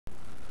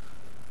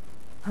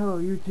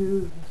Hello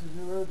YouTube, this is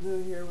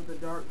Zerozo here with the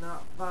Dark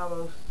Knight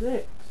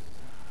 506.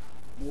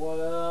 What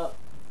up?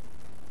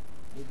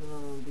 We're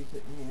going to be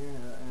sitting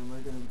here and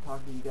we're going to be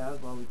talking to you guys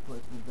while we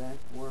play some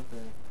Advanced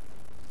Warfare.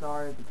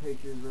 Sorry if the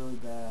picture is really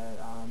bad.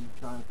 I'm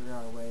trying to figure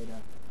out a way to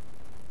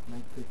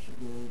make the picture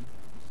good.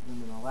 This is going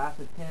to be my last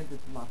attempt.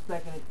 This is my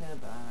second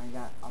attempt, and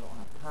I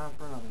don't have time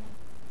for another one.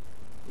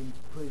 And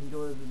please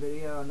enjoy this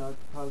video. I know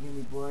it's probably going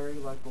to be blurry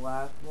like the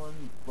last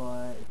one,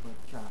 but it's worth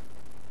a try.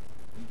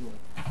 Enjoy.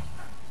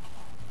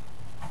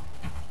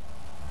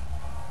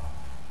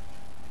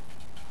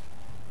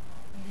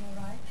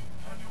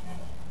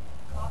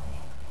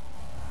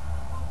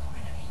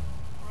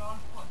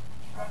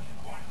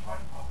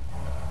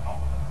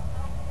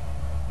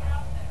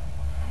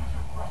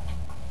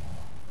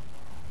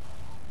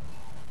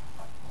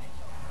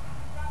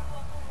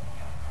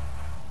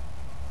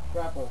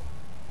 Grapple.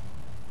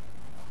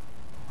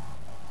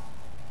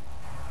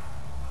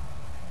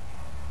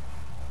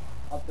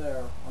 Up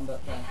there on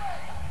that thing.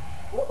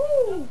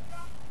 Woohoo!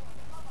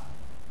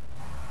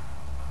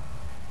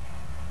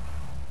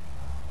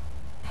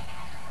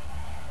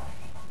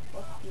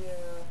 Fuck yeah.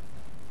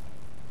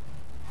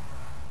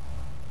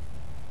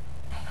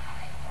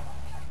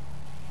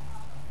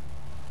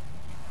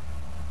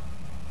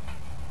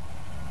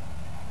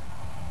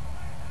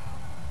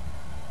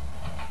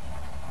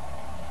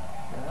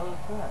 What the hell is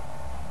that?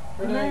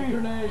 Grenade!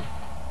 Grenade!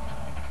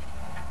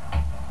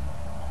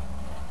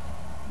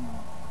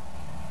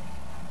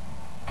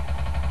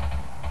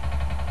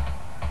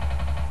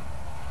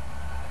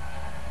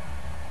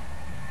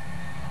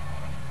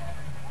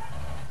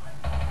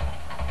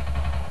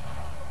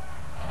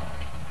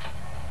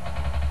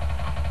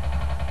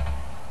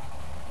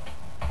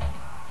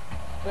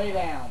 Stay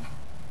down.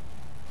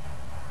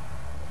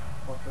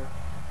 Fucker.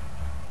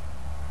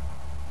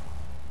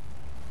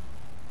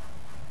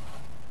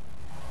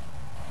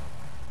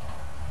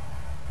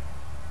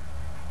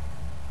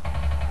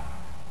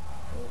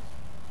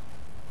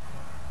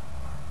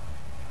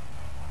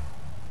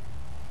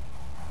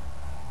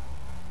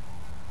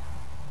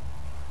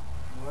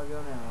 Where do I go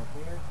now? Up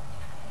here?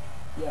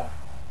 Yeah.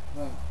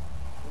 Thanks.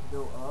 Let's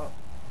go up.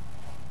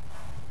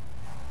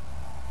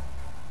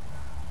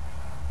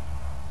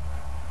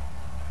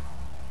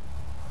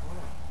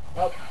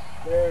 Up.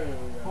 There we go.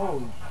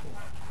 Holy shit.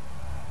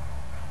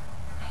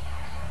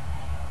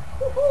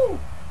 Woohoo!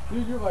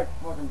 Dude, you're like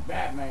fucking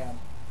Batman.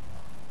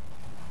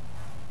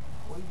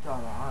 What are you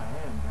talking about? I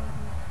am,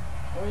 baby.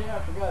 Oh yeah, I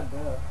forgot,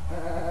 duh.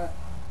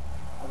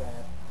 My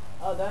bad.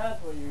 Oh,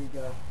 that's where you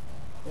go.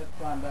 You have to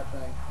climb that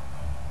thing.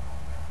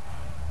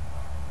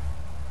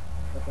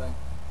 That thing.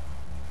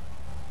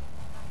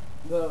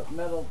 The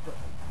metal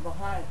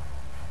behind.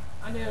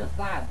 On the other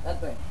side. That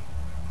thing.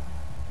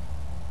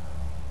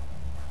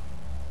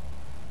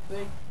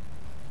 See?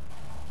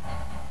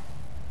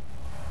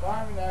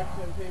 Farming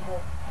action, people.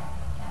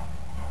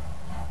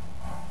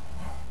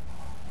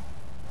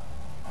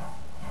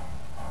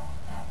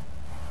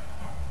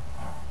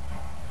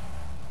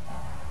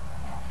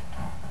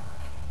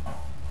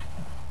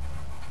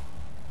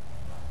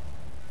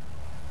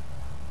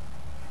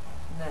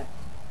 Next.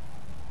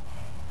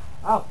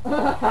 Oh!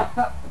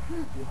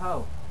 You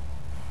hoe.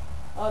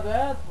 Oh,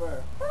 that's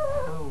where.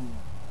 Boom.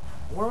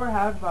 I wonder what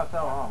happens if I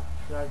fell off.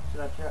 Should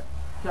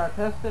I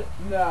test it?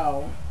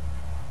 No.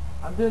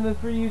 I'm doing this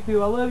for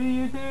YouTube. I love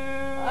you,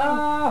 YouTube!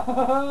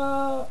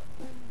 Ah!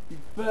 You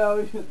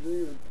fell,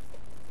 dude.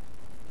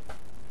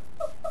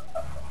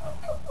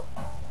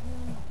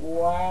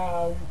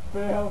 Wow, you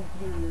fell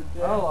to your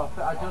death. Oh,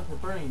 I jumped in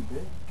front of you,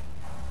 bitch.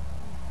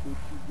 Did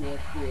you get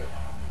it?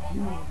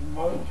 You was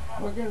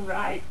motherfucking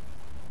right.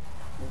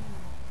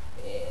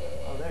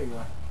 Oh, there you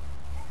are.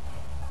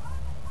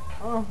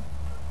 Oh,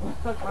 you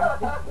stuck my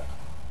dick.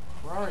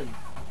 Where are you?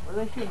 Where are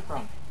they shooting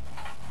from?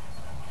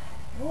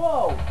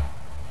 Whoa! I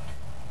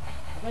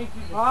think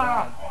you just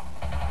died.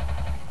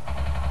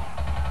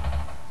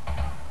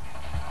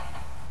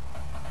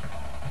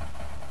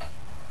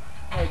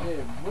 Hey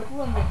dude, which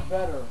one looks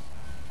better?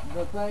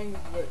 The things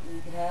that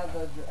you can have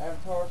as your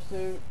avatar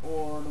suit,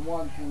 or the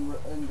ones in the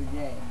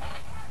game?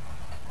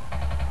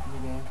 In the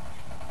game.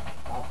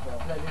 Also. I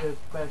do this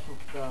special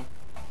stuff.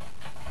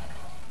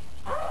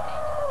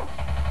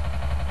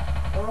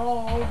 They're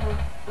all over.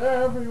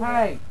 They're everywhere.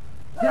 Hey!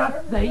 Did I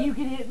say you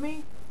could hit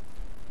me?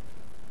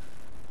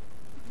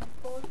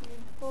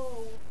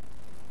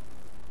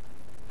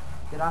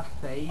 Did I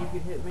say you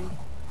could hit me?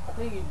 I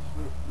think you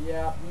just...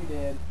 Yeah, you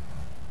did.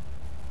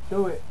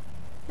 Do it.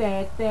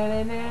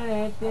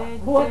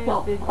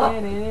 What the fuck?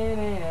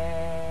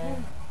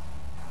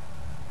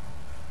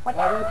 What?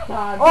 By this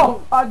time,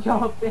 Oh! I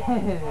jumped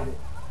in!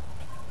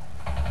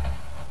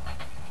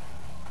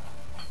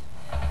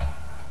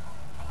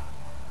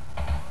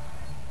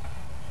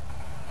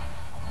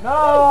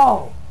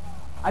 No!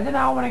 I did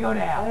not want to go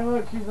down. And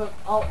look, she's a...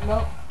 Oh,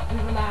 nope.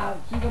 She's alive.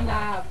 She's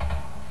alive.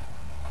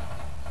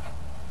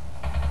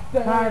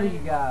 Tired of you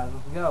guys.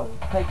 Let's go.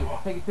 Let's take it.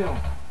 Let's take it to him.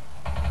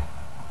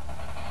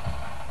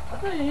 I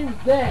thought he was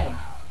dead.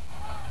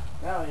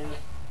 Now he is.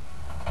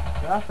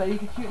 Did I say you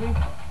could shoot me?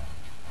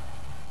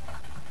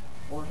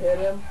 or hit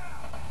him,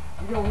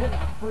 you're gonna hit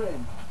my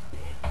friend.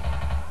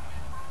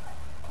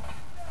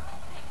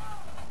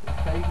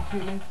 So you can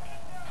shoot me?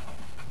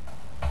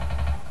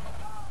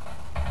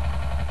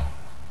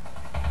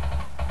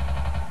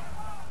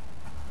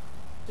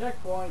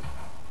 Checkpoint.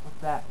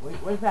 What's that? Wait,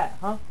 what is that?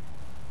 Huh?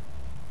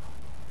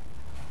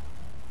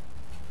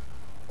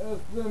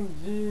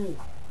 SMG.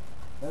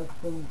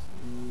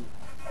 SMG.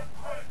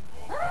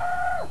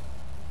 Ah!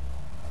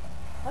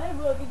 Hey,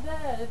 look at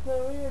that! It's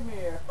a rear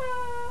mirror.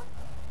 Ah!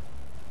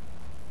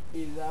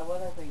 Is that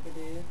what I think it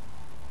is?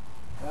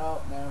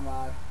 No, never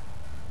mind.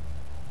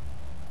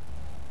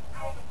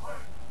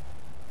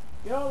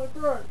 Get on the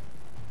current.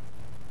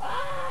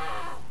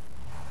 Ah!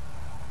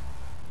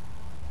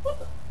 What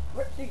the?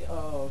 Where'd she go?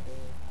 Oh,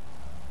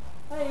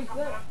 okay. Hey,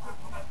 that.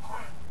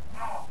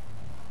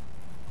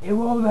 It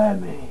won't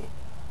let me.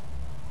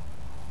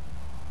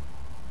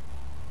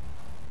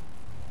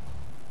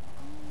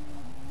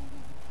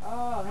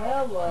 Oh,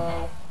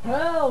 hello.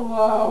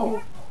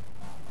 Hello.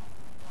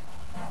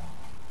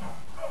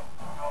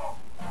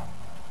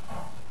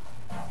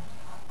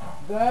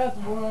 That's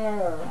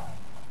where.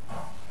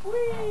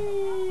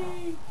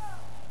 Whee!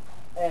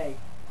 Hey.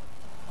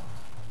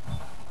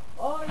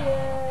 Oh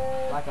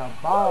yeah. Like a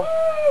ball.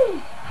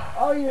 Woo!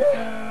 Oh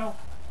yeah.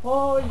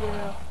 Oh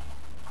yeah.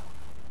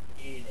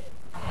 Eat it.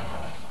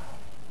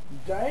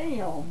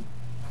 Damn.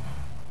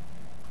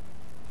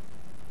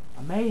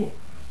 I made it.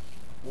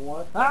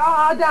 What?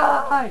 Ah, I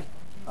died!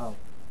 Oh.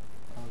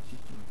 Oh, she's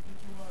too.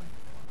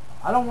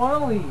 I don't want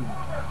to leave.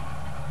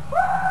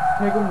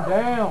 Take him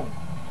down.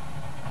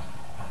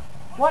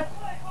 What?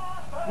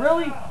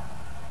 Really?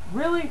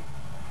 Really?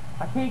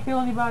 I can't kill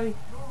anybody.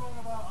 You're wrong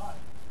about us.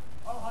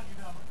 I'll hunt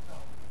you down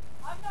myself.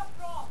 I'm not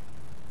wrong.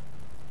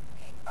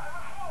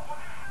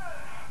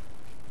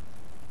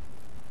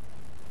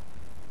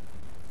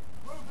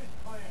 Roof is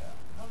clear.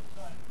 No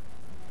sign.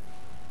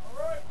 All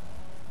right.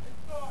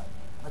 Inside.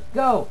 Let's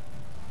go.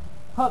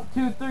 Up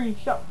 2, 3,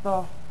 shut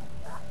the.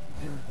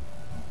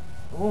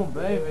 Oh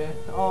baby.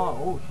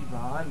 Oh, she's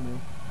behind me.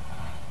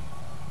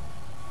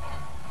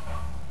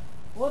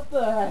 What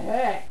the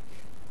heck?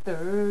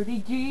 30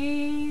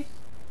 G's.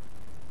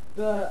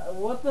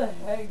 What the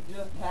heck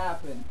just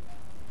happened?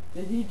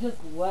 Did he just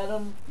let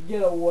him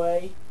get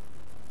away?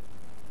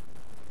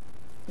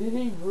 Did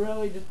he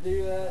really just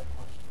do that?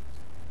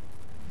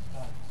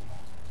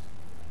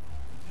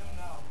 Until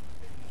now,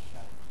 stay in the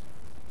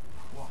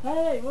shadows.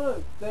 Hey,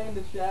 look, stay in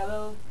the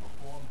shadows.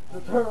 The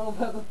turtles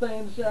have to stay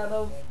in the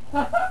shadows.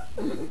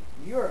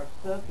 You're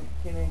obsessed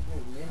with Teenage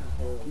Mutant Ninja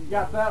Turtles. You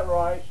got that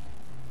right.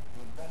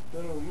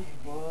 Dude, you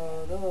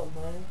spud up,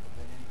 man.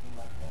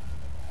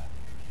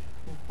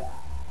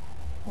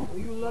 What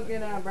you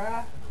looking at, bruh?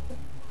 Are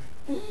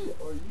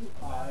you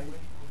high?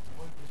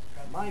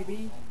 Might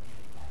be.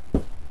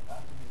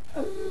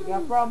 You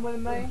got a problem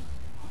with me?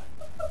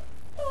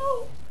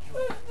 Oh,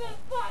 this is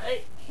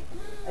funny.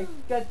 I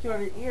cut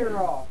your ear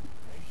off.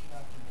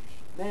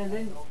 Man,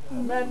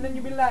 then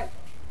you be like,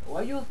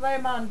 what you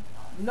say, man?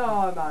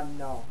 No, man,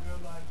 no.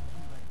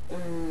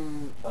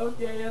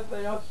 Okay, yes,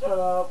 I'll shut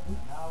up.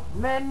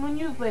 Man, when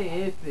you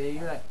say essay,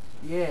 you're like,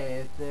 yeah,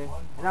 essay.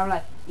 And I'm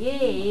like, yeah,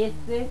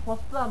 essay.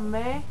 What's up,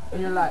 man?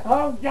 And you're like,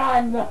 Oh,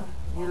 God, no.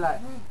 you're like,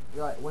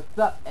 what's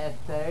up,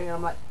 essay? And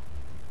I'm like,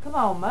 come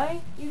on,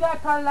 man. You gotta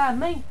call like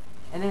me.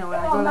 And then when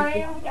I Come go on, like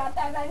man, this, we got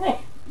that like me.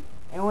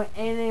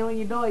 and then when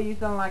you do it, you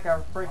sound like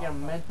a freaking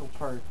mental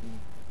person.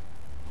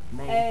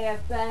 Man, Hey,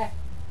 that's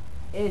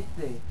essay.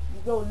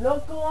 you go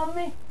local on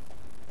me?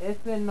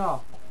 Essay,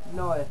 no.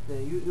 No,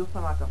 essay. You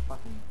sound like a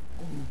fucking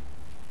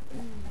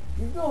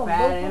You going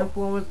bad local?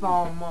 influence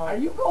on Are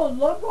me. you going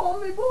local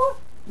on me, boy?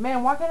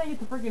 Man, why can't I get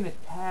the freaking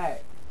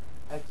attack?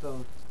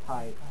 Exo's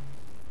type.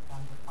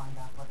 Time to find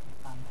out what you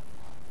found out.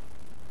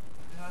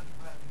 How's your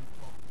breath in the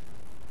talk?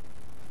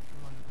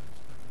 Sure under the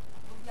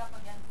We'll be up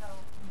again,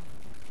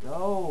 so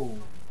Go.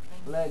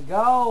 Let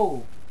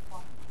go.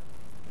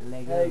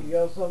 Let go. Hey,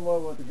 go somewhere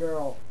with the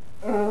girl.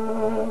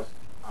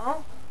 Huh?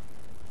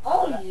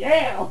 Oh,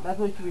 yeah. That's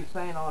what you be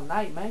saying all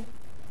night, man.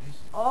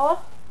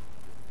 Oh.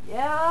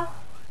 Yeah.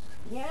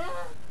 Yeah.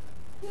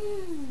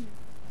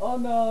 Oh,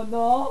 no,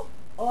 no.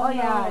 Oh,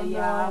 yeah, no,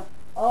 yeah. No.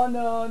 Oh,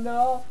 no,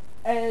 no.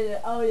 Hey,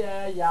 oh,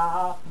 yeah,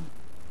 yeah.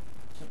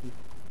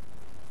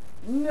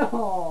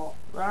 No.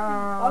 I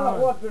don't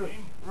Run. want to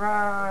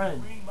Run.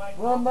 green light.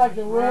 run back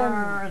the wind.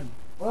 Run.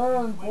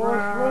 Run,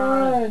 Forrest,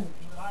 Run. run.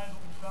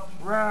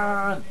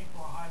 Run.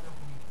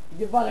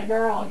 Get by the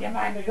girl. Get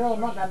by the girl,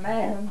 not the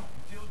man.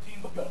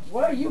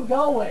 Where are you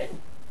going?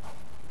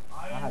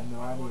 I have no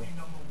idea.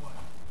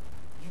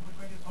 You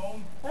betray this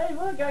home? Hey,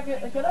 look,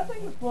 can I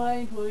take this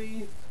plane,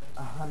 please?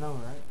 I know,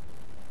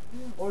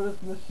 right? Or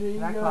this machine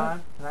Can I gun?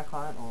 climb? Can I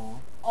climb? Oh.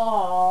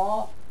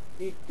 Aww.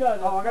 He cut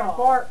Oh, I us got a off.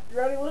 fart. You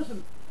ready?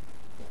 Listen.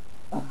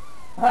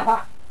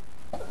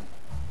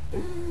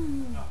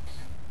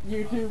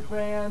 YouTube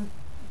fans,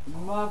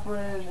 my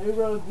friend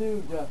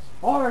Urozu just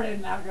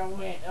farted. Not gonna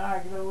win.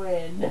 Not gonna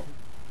win.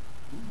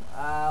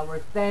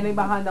 We're standing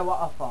behind the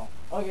waterfall.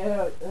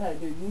 Okay, hey,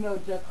 dude, you know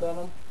Jeff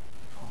Dunham?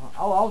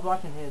 Oh, I was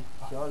watching his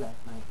show last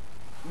night.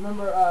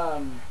 Remember,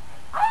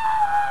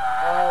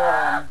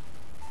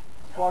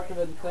 Spark of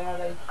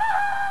Insanity?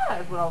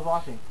 That's what I was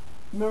watching.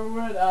 Remember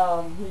when,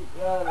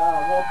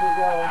 Walter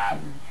goes,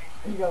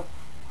 he goes,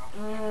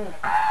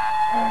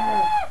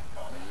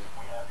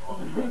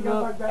 he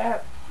goes like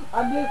that.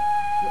 I did,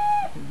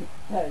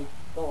 hey,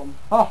 Dalton,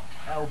 Oh,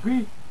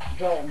 LB.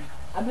 Dalton,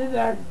 I did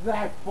that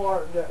exact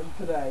part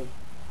today.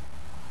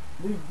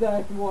 The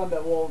exact one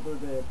that Walter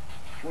did.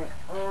 Went,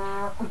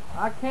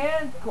 I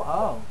can't.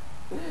 Oh.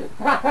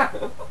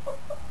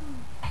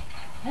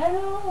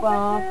 hello,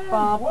 Bum, bitches.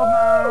 bum, Woo!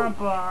 bum,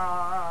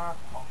 bum.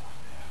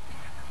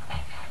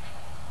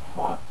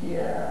 Fuck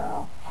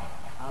yeah.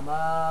 I'm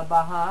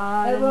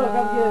behind Hey, look,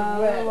 I'm getting the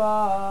wet.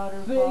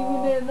 waterfall.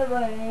 Singing in the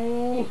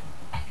rain.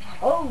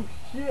 Oh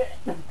shit.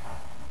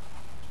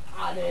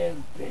 I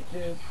them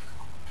bitches.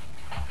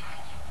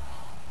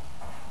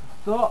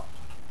 Stop.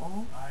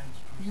 Oh.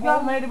 You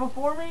guys made it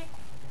before me?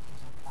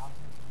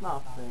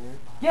 Not fair.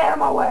 Get out of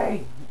my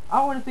way!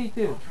 I want to see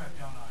too.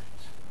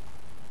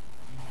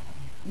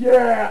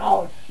 Yeah,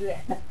 oh shit.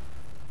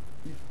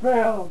 You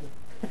failed.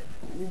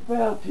 You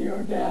fell to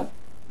your death.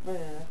 Man,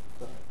 that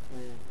sucks,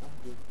 man. I'm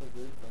just so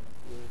good.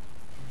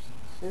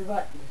 He's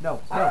like,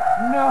 No,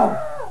 no.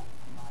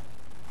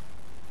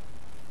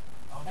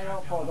 hey,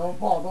 don't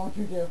fall, don't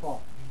you dare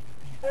fall.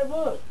 Hey,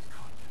 look.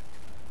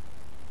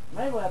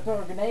 Maybe I throw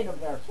a grenade up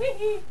there.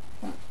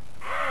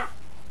 Ah!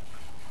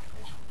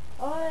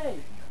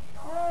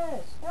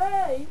 Oh,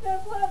 hey, you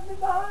just left me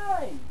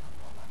behind.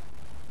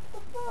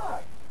 What the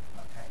fuck?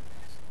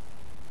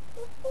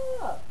 What the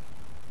fuck?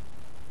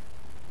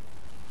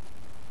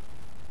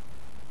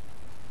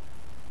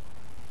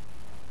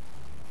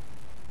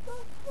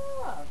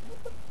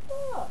 What the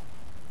fuck?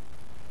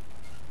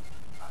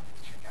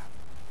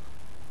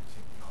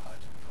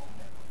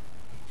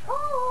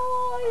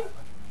 Hi!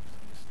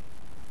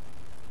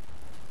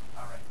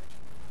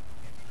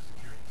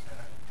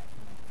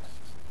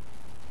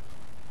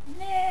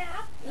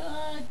 Yeah,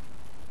 good.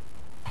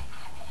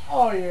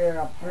 Oh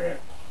yeah, bitch.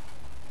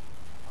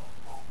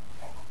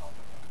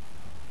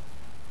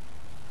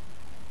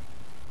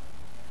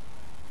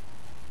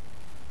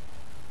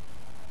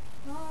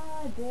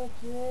 Hi,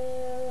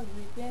 bitches.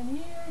 We can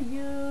hear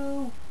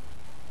you.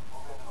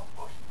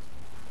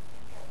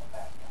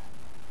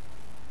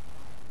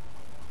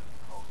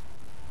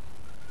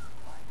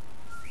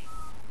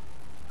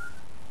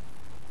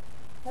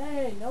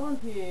 Hey, no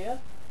one's here.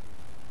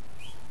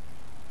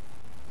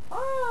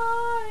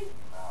 Hi.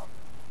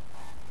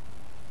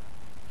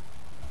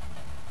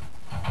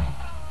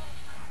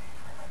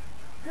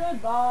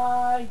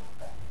 Goodbye.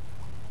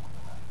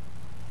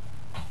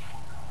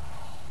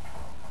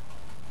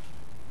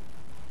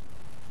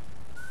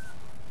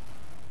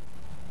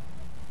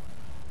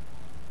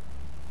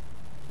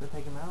 Should I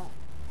take him out?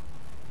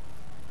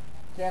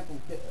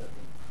 Captain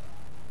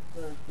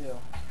third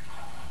kill.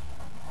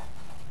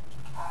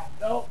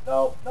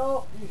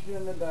 Nope. You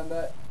shouldn't have done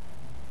that.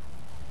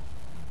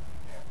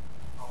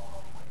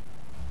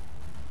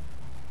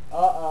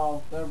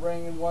 Uh-oh, they're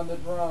bringing one to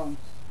drones.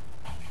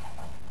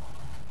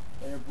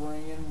 They're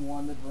bringing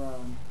one to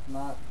drones.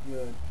 Not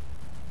good.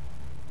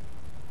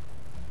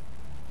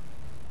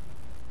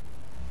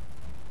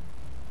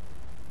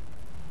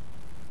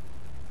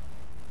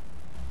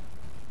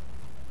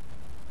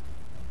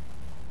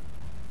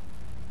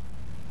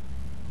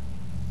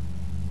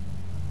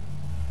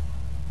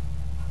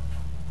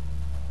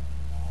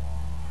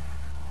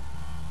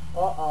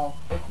 Uh-oh,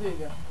 it's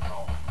either.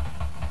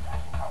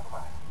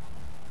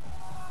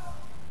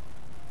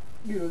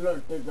 You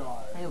look the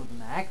guy. It was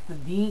an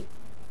accident.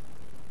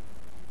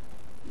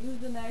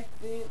 Use an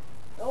accident.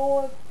 No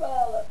one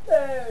saw it.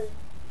 Hey,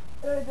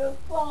 they just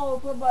saw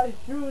somebody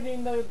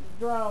shooting the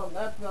drone.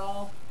 That's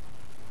all.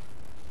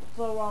 What's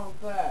so wrong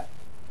with that?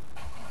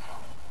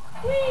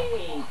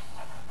 Whee!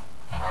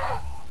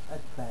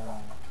 That's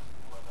bad.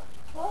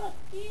 Fuck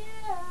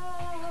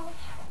yeah!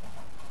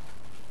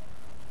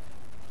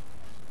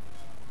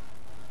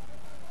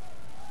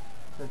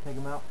 Should I take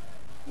him out?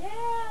 Yeah,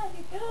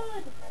 you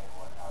should.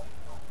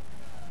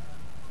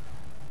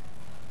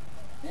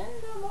 Send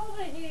them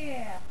over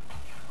here.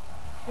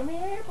 Come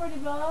here, pretty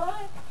boy.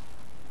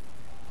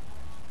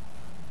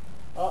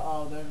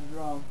 Uh-oh, there's a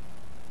drone.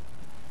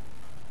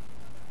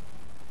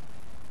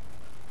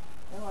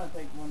 I want to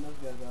take one of those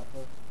guys out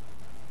first.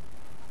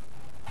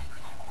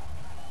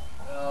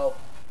 No.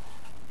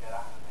 Get out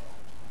of there.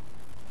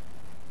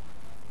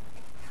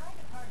 It's kind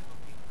of hard to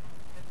believe.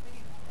 The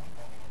city's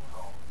standing in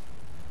control.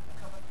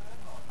 Come up to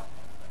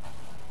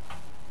it.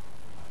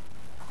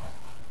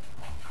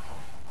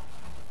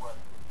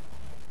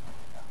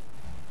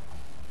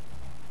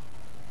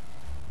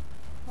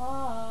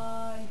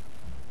 Hi.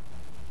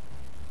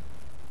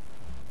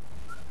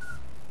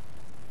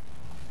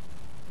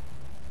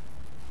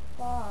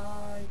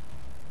 Bye.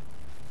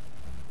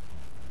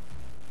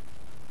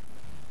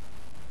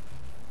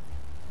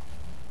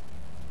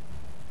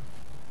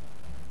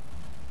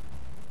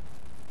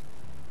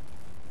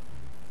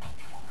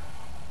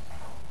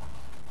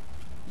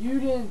 You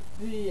didn't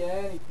see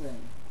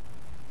anything.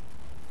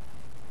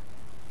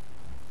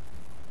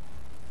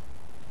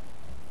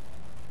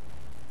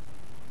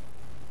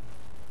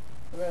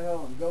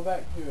 Go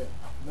back to it,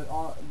 but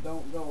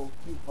don't go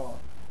too far.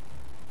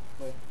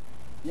 Okay.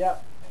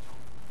 Yep.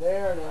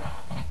 There it is.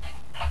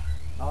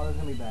 Oh, this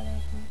is gonna be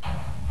badass, man.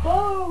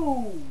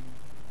 Boom!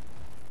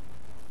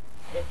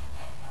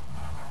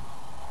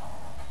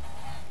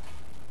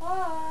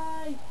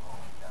 Hi!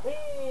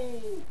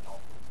 Whee!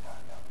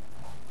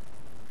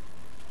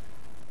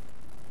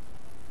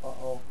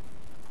 Uh-oh.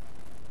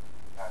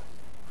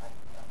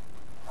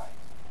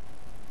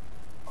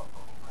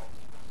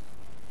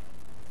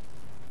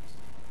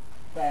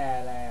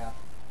 Badass.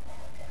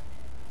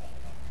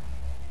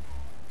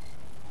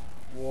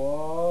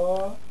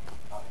 What?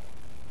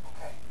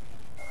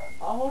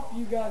 I hope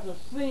you guys have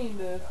seen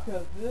this,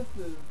 because this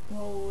is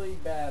totally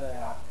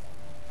badass.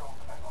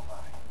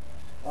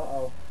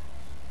 Uh-oh.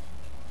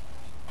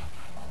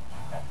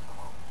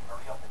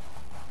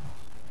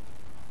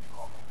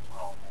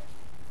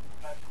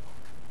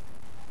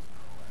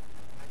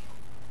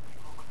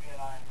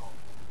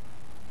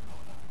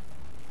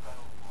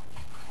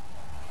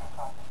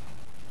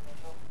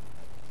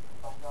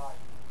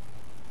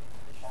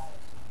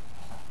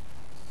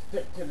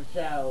 Stick to the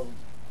shadows.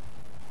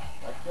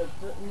 That's just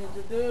what you need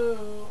to do.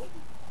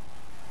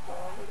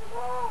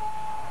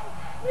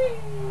 Whee!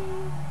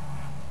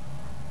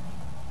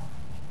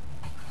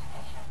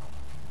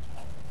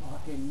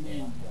 Fucking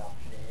ninja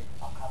shit.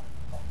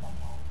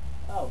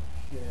 Oh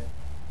shit.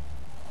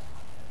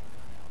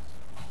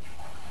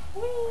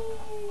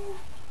 Whee!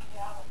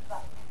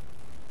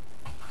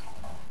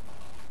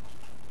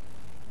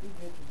 These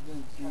bitches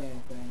didn't see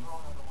anything.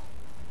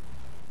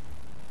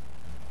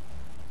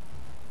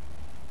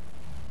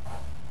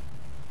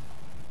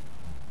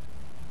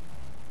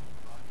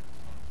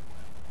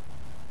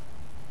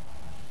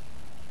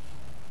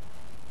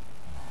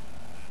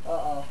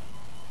 Uh-oh.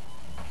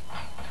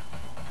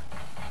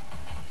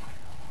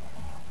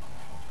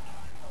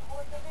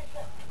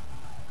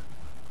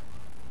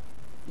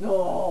 No!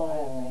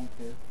 I didn't mean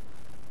to.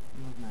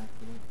 It was an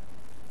accident.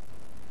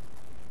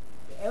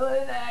 It was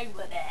an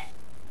accident.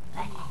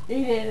 He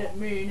didn't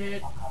mean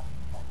it. Alright,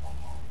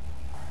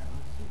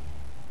 let's see.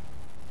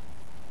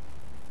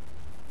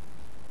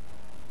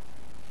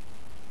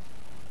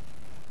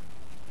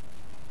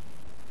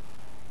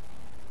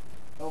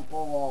 Don't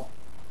fall off.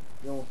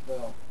 You almost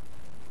fell.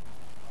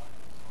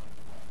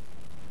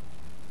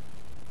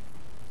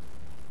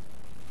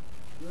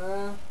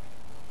 Nah.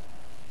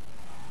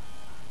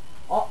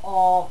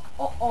 Uh-oh.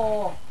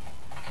 Uh-oh.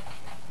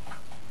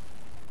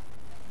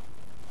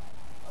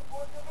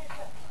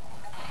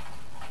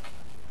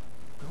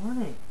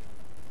 Darn it.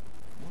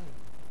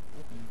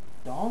 Fucking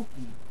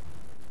donkey.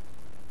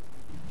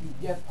 You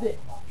guessed it.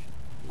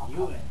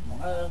 You it.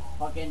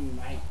 Motherfucking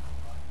right.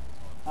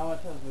 How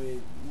much have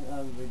we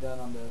done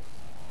on this?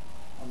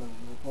 On the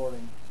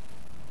recording?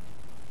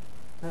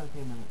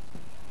 17 minutes.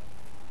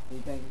 Do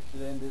you think we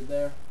should end it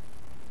there?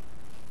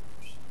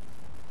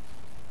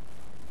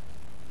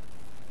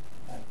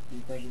 Do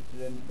you think we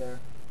should end it there?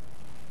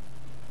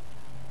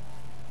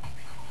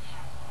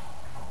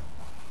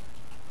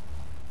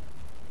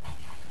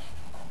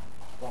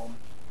 Problem.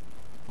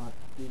 What?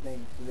 Do you think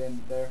we should end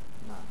it there?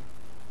 Nah.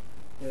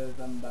 Because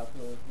I'm about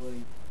to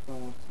leave. It's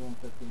almost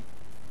 1:50.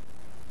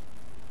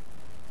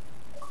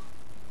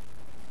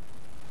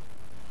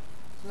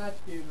 Snatch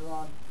cube is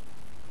on.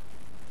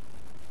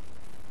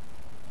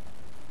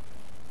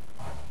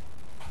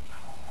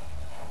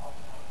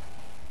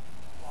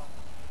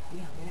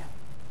 Yeah, yeah.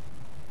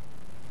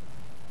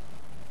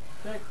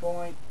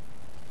 Checkpoint.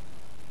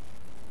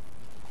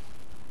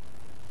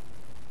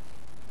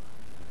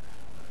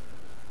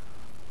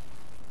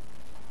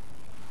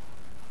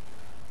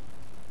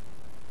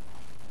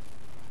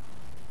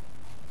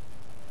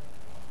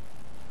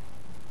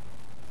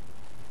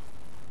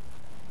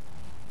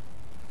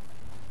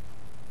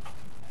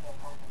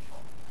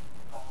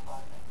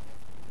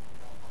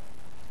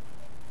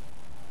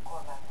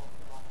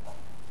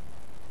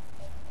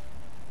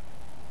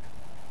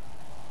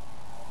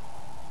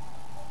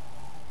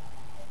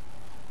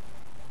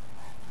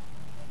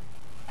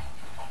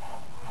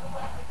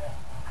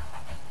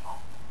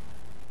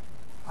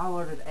 I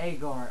alerted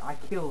Agar. I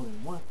killed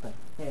him. What the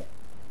heck?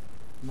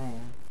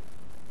 Man.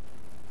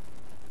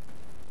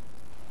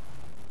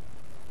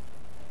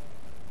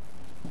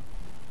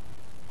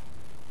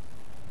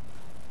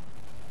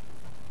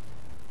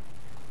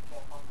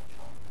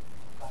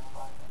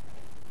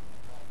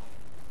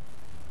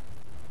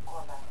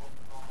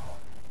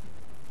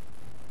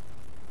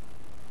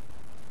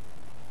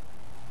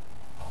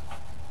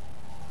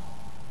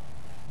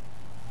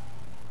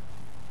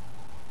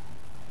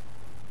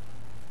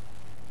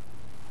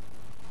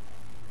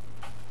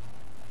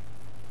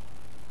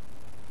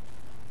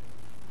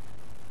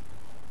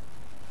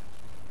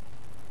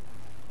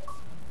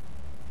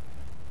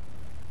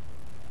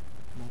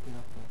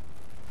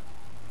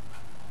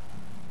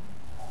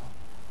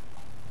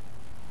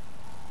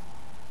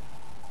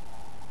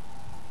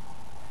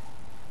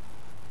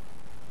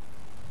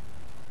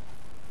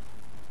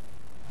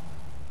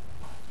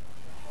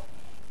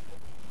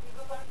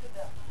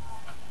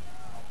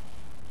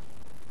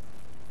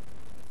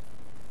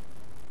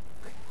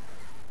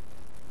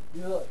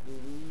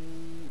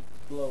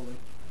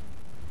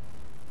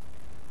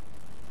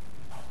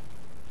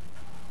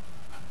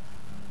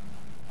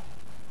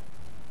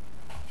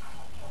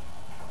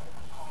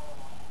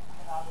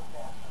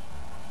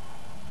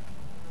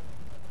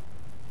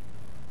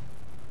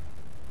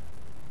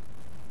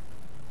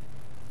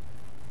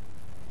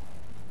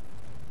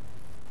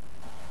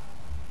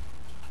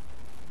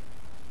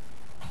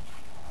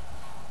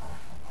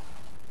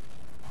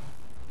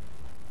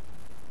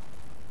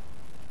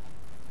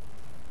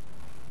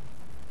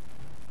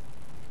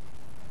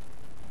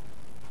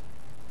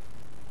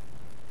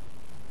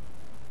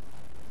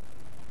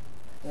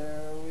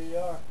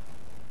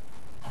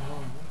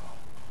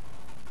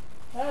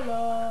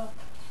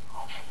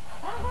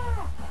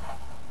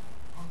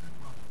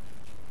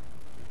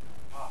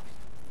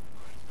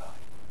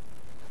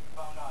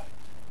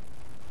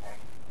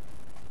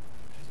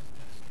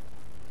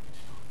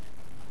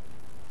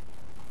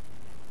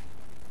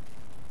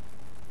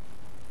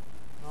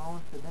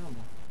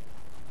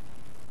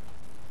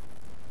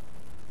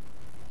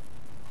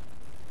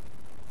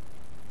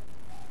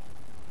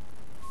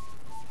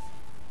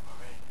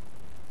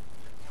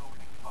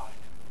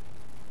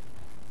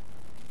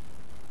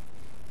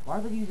 Why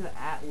are they using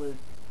Atlas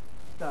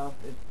stuff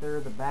if they're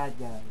the bad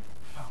guys?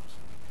 Found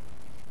something.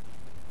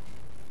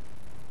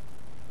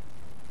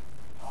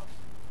 Dogs,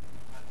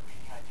 at the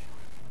meeting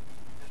itinerary.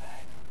 In the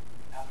hangar.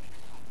 How would you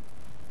do?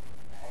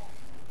 The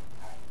hangar.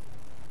 Alright.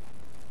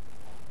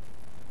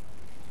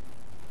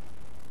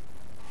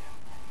 Yeah.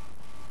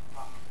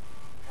 Look,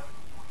 we have a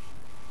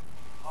situation.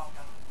 Lock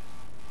down the system.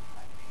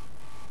 I mean,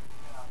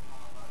 get out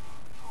from alert.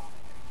 Control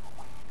the heading to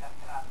a way. You gotta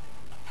get out of there.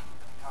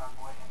 The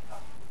convoy and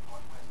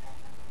northwest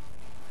entrance.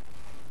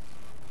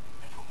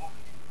 Metro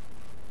moving.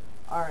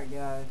 Alright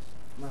guys,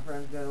 my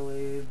friend's gotta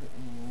leave,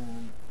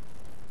 and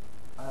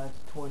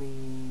it's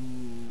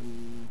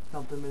 20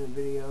 something minute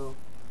video.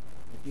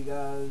 If you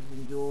guys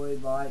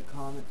enjoyed, like,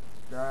 comment,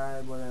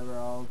 subscribe, whatever,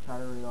 I'll try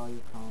to read all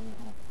your comments.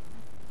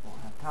 I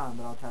won't have time,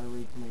 but I'll try to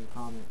read some of your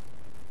comments.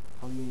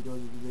 Hope you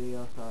enjoyed this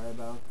video. Sorry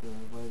about the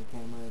way the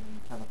camera is,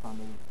 and try to find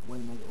a way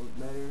to make it look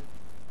better.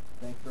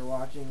 Thanks for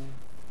watching.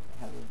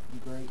 Have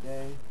a great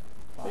day.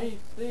 Bye. Peace.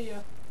 See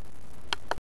ya.